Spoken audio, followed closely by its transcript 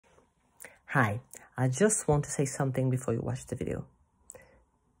Hi, I just want to say something before you watch the video.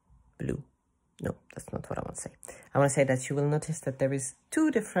 Blue. No, that's not what I want to say. I want to say that you will notice that there is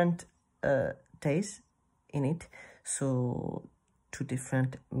two different days in it. So, two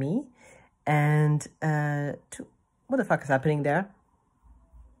different me. And what the fuck is happening there?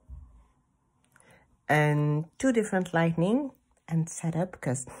 And two different lightning and setup,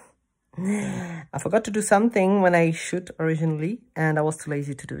 because I forgot to do something when I shoot originally and I was too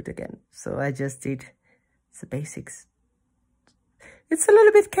lazy to do it again. So I just did the basics. It's a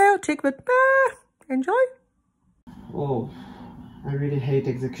little bit chaotic, but enjoy. Oh, I really hate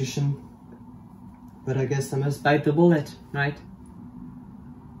execution. But I guess I must bite the bullet, right?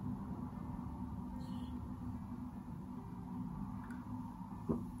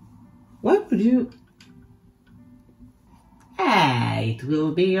 What would you... Hey, it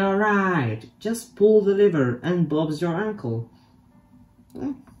will be alright. Just pull the lever and Bob's your uncle.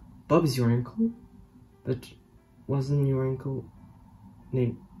 Bob's your uncle? But wasn't your uncle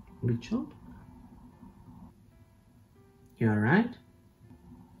named Richard? You alright?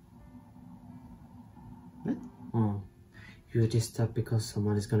 What? Oh, you're disturbed because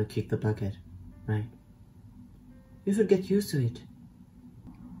someone is gonna kick the bucket, right? You should get used to it.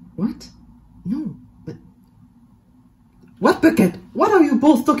 What? No, but... What bucket? What are you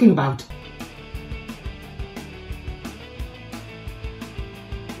both talking about?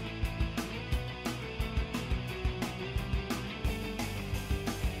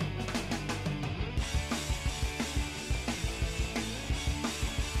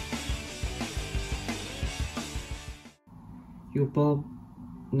 You Bob?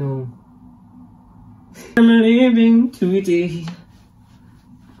 No. I'm leaving today.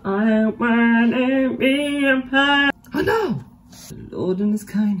 I wanna be a part. Oh no! The Lord in His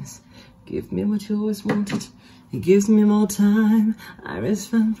kindness, give me what you always wanted. He gives me more time. I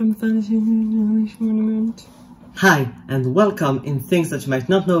respond from punishing. Hi, and welcome in things that you might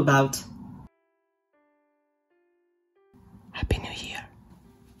not know about. Happy New Year.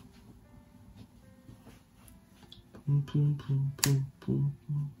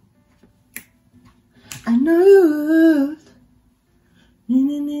 I know.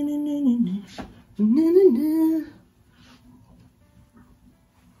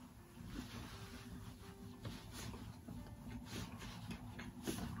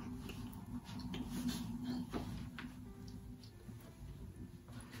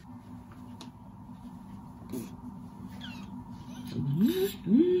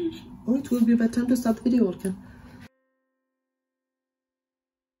 Oh, it will be about time to start the video, okay?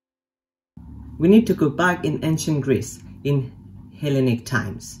 We need to go back in ancient Greece, in Hellenic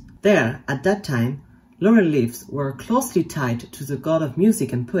times. There, at that time, laurel leaves were closely tied to the god of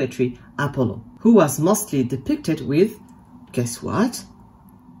music and poetry, Apollo, who was mostly depicted with, guess what?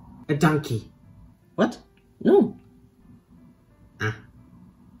 A donkey. What? No. Ah.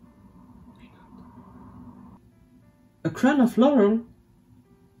 A crown of laurel.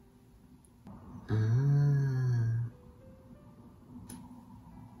 Ah.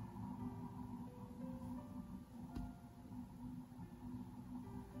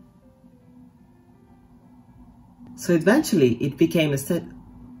 So eventually it became a set.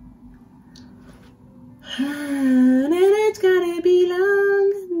 And it's gonna be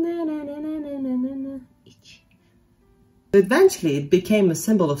long. So eventually it became a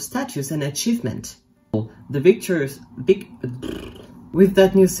symbol of status and achievement. The victorious with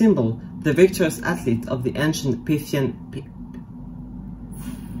that new symbol, the victorious athlete of the ancient Pythian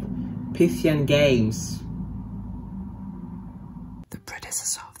Games. The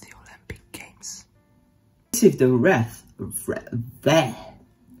predecessor of the Olympic Games. Received the wreath,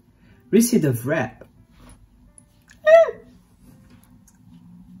 received a wreath.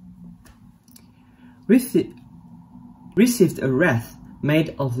 Received a wreath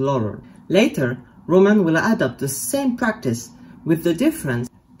made of laurel. Later, Roman will adopt the same practice with the difference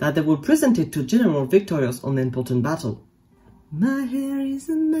that they will present it to general victorious on the important battle. My hair is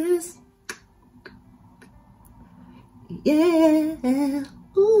a mess. Yeah.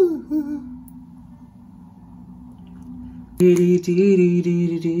 Ooh.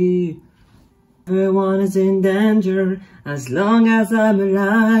 Everyone is in danger as long as I'm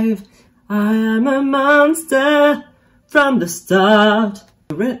alive. I am a monster from the start.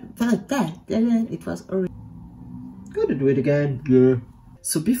 It was already. Gotta do it again. Yeah.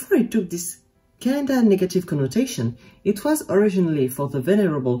 So before it took this kinda negative connotation, it was originally for the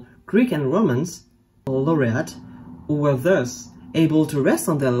venerable Greek and Romans, or laureate, who were thus able to rest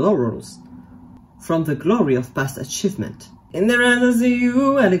on their laurels from the glory of past achievement. In the end, I see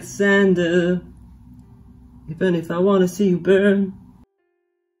you, Alexander. Even if I wanna see you burn.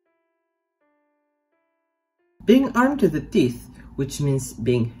 Being armed to the teeth, which means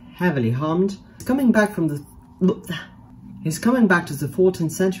being heavily harmed, is coming back to the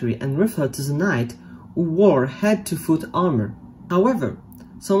 14th century and referred to the knight who wore head-to-foot armor. However,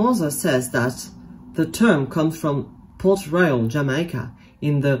 some author says that the term comes from Port Royal, Jamaica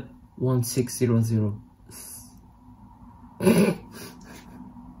in the 1600.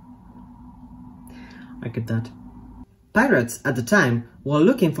 I get that. Pirates at the time were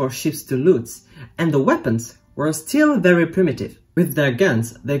looking for ships to loot, and the weapons were still very primitive. With their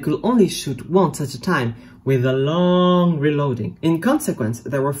guns, they could only shoot once at a time with a long reloading. In consequence,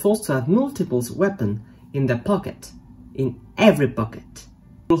 they were forced to have multiple weapons in their pocket, in every pocket.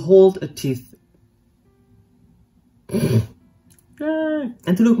 To hold a teeth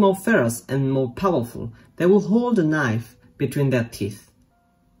and to look more ferocious and more powerful, they will hold a knife between their teeth.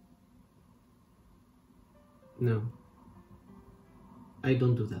 No, I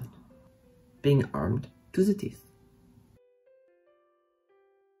don't do that. Being armed to the teeth.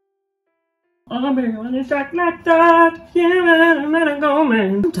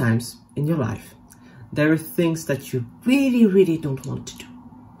 Sometimes in your life, there are things that you really don't want to do.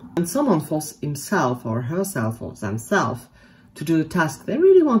 When someone forces himself or herself or themselves to do a task they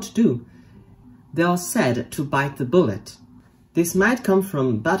really want to do, they are said to bite the bullet. This might come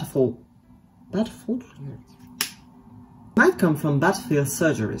from battlefield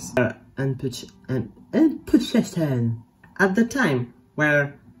surgeries and amputation. At the time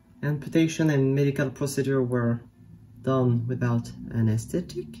where amputation and medical procedure were done without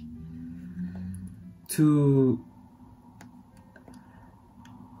anesthetic, to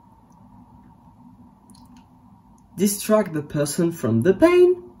distract the person from the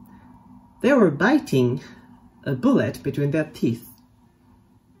pain, they were biting a bullet between their teeth.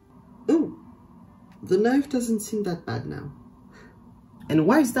 Oh, the knife doesn't seem that bad now. And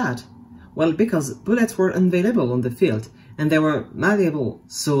why is that? Well, because bullets were unavailable on the field and they were malleable,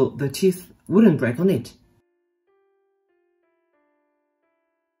 so the teeth wouldn't break on it.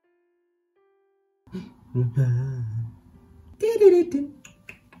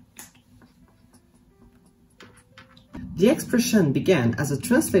 The expression began as a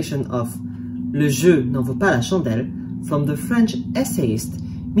translation of Le jeu n'en vaut pas la chandelle from the French essayist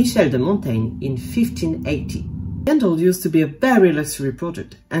Michel de Montaigne in 1580. Candle used to be a very luxury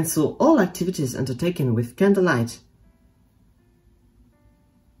product, and so all activities undertaken with candlelight.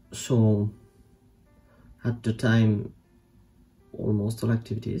 So, at the time, almost all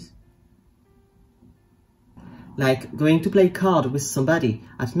activities, like going to play cards with somebody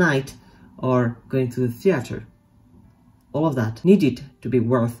at night or going to the theater, all of that needed to be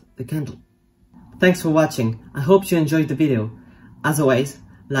worth the candle. Thanks for watching. I hope you enjoyed the video. As always,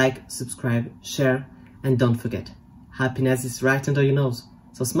 like, subscribe, share, and don't forget, happiness is right under your nose,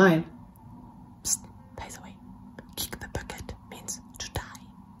 so smile. Psst, by the way, kick the bucket means to die.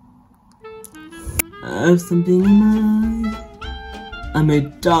 I have something in mind. I may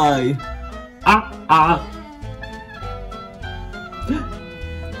die.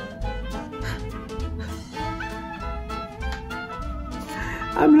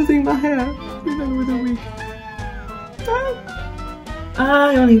 I'm losing my hair, even with a wig.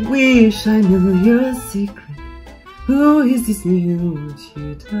 I only wish I knew your secret. Who is this new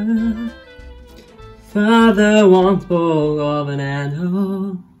tutor? Father wants more of an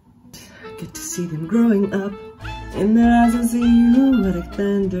animal. I get to see them growing up, and as I see you at a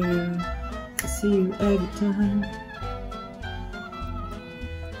tender, I see you every time.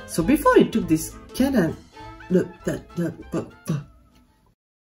 So before you took this can